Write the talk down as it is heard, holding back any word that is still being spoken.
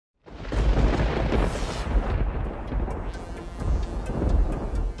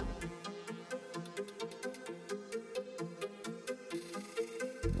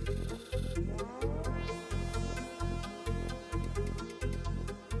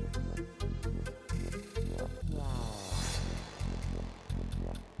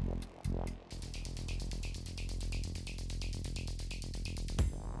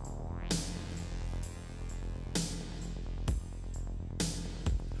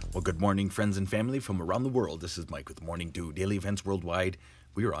Well, good morning, friends and family from around the world. This is Mike with Morning Dew, daily events worldwide.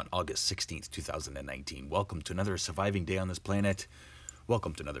 We are on August 16th, 2019. Welcome to another surviving day on this planet.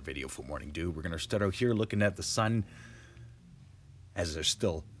 Welcome to another video for Morning Dew. We're going to start out here looking at the sun, as there's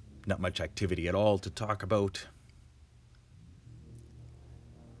still not much activity at all to talk about.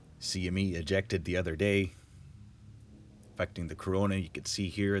 CME ejected the other day, affecting the corona. You can see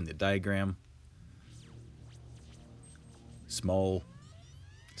here in the diagram. Small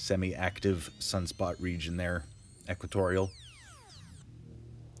semi-active sunspot region there, equatorial.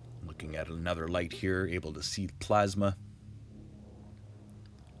 Looking at another light here, able to see plasma.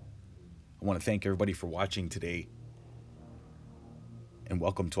 I want to thank everybody for watching today, and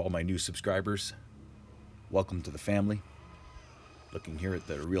welcome to all my new subscribers. Welcome to the family. Looking here at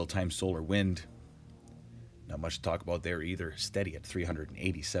the real-time solar wind. Not much to talk about there either. Steady at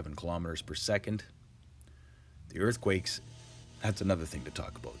 387 kilometers per second. The earthquakes, that's another thing to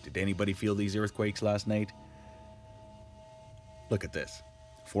talk about. Did anybody feel these earthquakes last night? Look at this.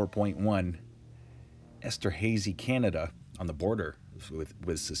 4.1. Esterhazy, Canada, on the border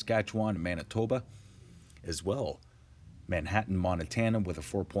with Saskatchewan and Manitoba. As well, Manhattan, Montana with a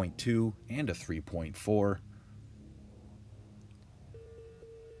 4.2 and a 3.4.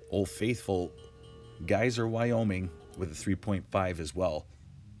 Old Faithful, Geyser, Wyoming with a 3.5 as well.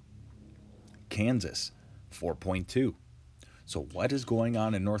 Kansas, 4.2. So what is going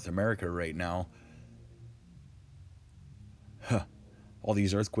on in North America right now? All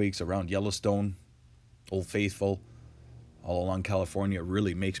these earthquakes around Yellowstone, Old Faithful, all along California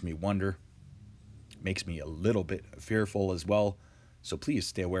really makes me wonder. Makes me a little bit fearful as well. So please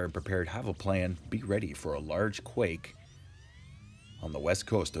stay aware and prepared. Have a plan. Be ready for a large quake on the west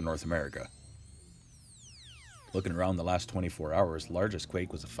coast of North America. Looking around the last 24 hours, largest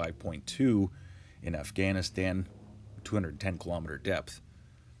quake was a 5.2 in Afghanistan, 210 kilometer depth.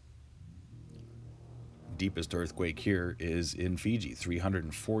 Deepest earthquake here is in Fiji,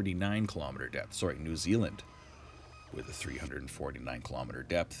 349 kilometer depth. Sorry, New Zealand with a 349 kilometer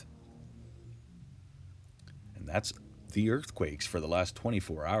depth. And that's the earthquakes for the last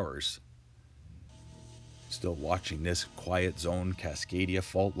 24 hours. Still watching this quiet zone, Cascadia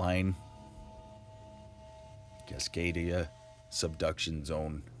fault line, Cascadia subduction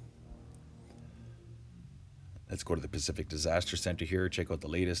zone. Let's go to the Pacific Disaster Center here, check out the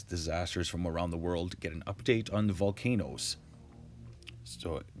latest disasters from around the world, get an update on the volcanoes.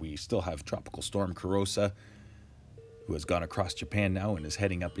 So we still have Tropical Storm Kurosa, who has gone across Japan now and is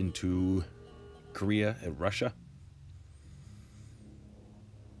heading up into Korea and Russia.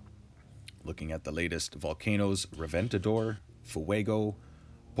 Looking at the latest volcanoes, Reventador, Fuego,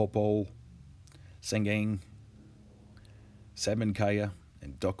 Popo, Sengang, Sabancaya,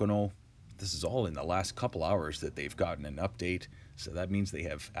 and Dokono. This is all in the last couple hours that they've gotten an update, so that means they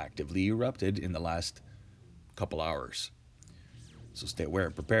have actively erupted in the last couple hours. So stay aware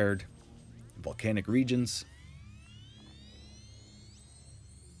and prepared. Volcanic regions.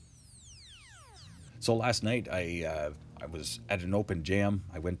 So last night I was at an open jam.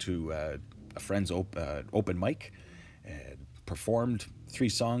 I went to a friend's open mic and performed 3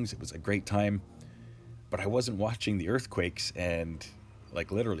 songs. It was a great time, but I wasn't watching the earthquakes, and like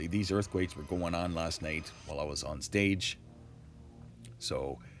literally these earthquakes were going on last night while I was on stage.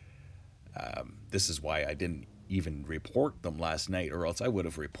 So this is why I didn't even report them last night, or else I would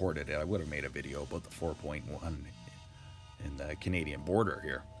have reported it. I would have made a video about the 4.1 in the Canadian border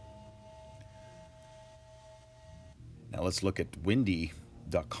here. Now let's look at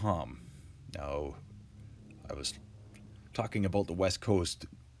windy.com. Now, I was talking about the West Coast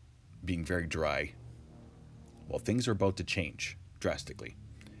being very dry. Well, things are about to change drastically.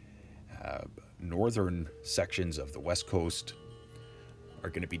 Northern sections of the West Coast are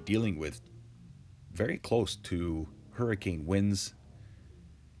going to be dealing with very close to hurricane winds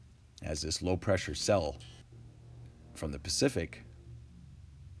as this low pressure cell from the Pacific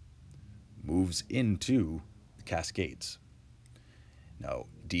moves into the Cascades. Now,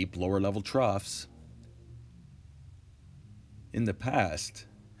 deep lower level troughs in the past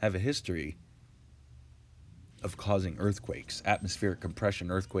have a history of causing earthquakes, atmospheric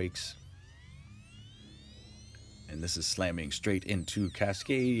compression earthquakes. And this is slamming straight into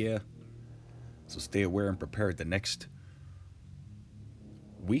Cascadia. So stay aware and prepared the next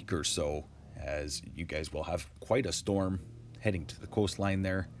week or so, as you guys will have quite a storm heading to the coastline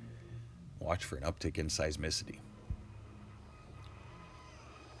there. Watch for an uptick in seismicity.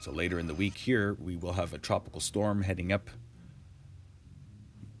 So later in the week here, we will have a tropical storm heading up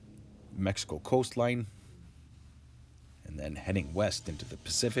Mexico coastline, and then heading west into the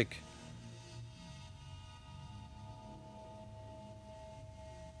Pacific.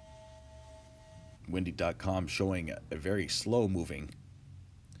 windy.com showing a very slow moving,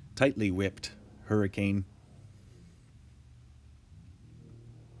 tightly whipped hurricane.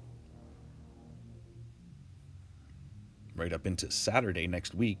 Right up into Saturday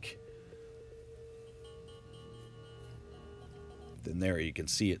next week. Then there you can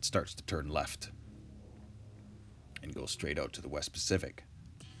see it starts to turn left and go straight out to the West Pacific.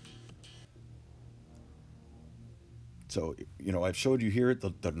 So, you know, I've showed you here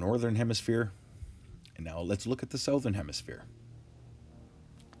the northern hemisphere, and now let's look at the southern hemisphere.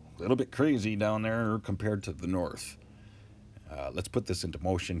 A little bit crazy down there compared to the north. Let's put this into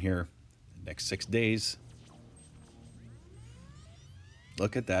motion here. The next 6 days.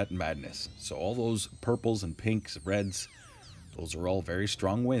 Look at that madness. So all those purples and pinks, reds, those are all very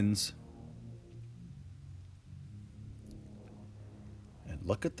strong winds. And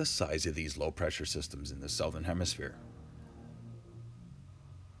look at the size of these low pressure systems in the southern hemisphere.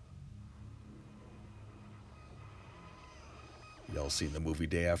 Y'all seen the movie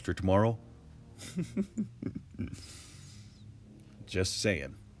Day After Tomorrow? Just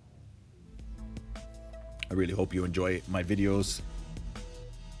saying. I really hope you enjoy my videos.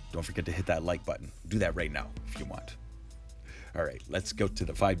 Don't forget to hit that like button. Do that right now if you want. All right, let's go to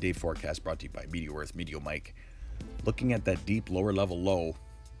the 5-day forecast brought to you by MeteoEarth, Meteo Mike. Looking at that deep lower level low,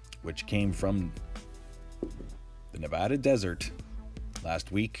 which came from the Nevada desert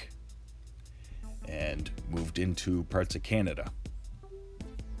last week and moved into parts of Canada.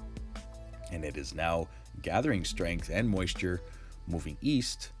 And it is now gathering strength and moisture, moving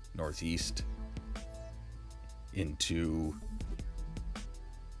east, northeast, into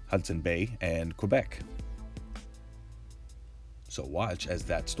Hudson Bay and Quebec. So watch as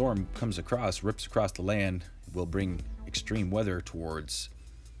that storm comes across, rips across the land, will bring extreme weather towards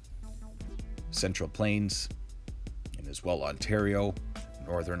Central Plains and as well Ontario,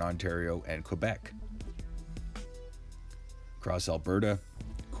 Northern Ontario, and Quebec. Across Alberta,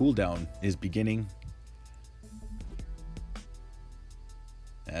 cool down is beginning.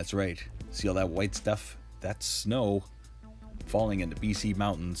 That's right. See all that white stuff? That's snow falling into BC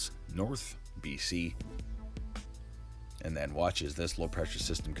mountains, North BC. And then watch as this low pressure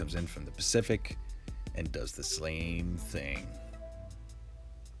system comes in from the Pacific and does the same thing.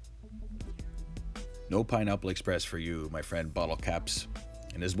 No Pineapple Express for you, my friend Bottle Caps.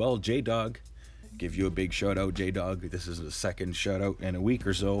 And as well, J-Dog. Give you a big shout out, J-Dog. This is the second shout out in a week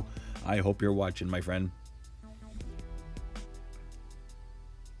or so. I hope you're watching, my friend.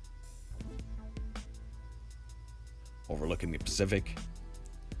 Overlooking the Pacific,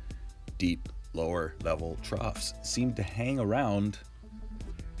 deep lower level troughs seem to hang around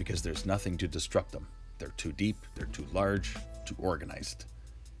because there's nothing to disrupt them. They're too deep, they're too large, too organized.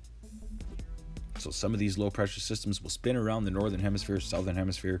 So some of these low pressure systems will spin around the northern hemisphere, southern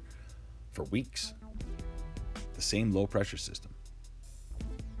hemisphere for weeks. The same low pressure system.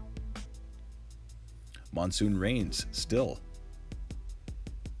 Monsoon rains still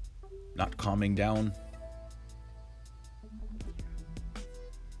not calming down.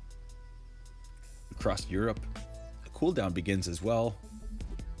 Across Europe, the cool down begins as well.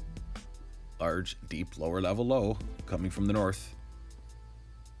 Large, deep, lower level low coming from the north.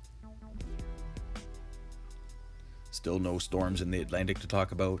 Still no storms in the Atlantic to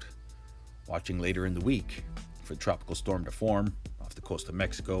talk about. Watching later in the week for a tropical storm to form off the coast of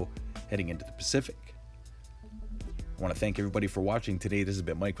Mexico, heading into the Pacific. I want to thank everybody for watching today. This has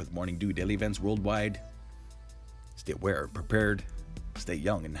been Mike with Morning Dew Daily Events Worldwide. Stay aware and prepared, stay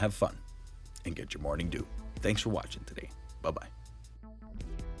young and have fun, and get your morning dew. Thanks for watching today. Bye-bye.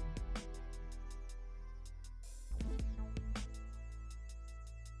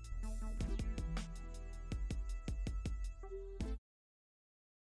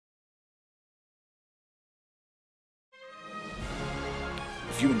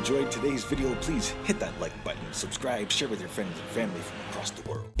 If you enjoyed today's video, please hit that like button, subscribe, share with your friends and family from across the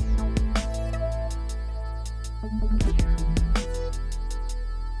world.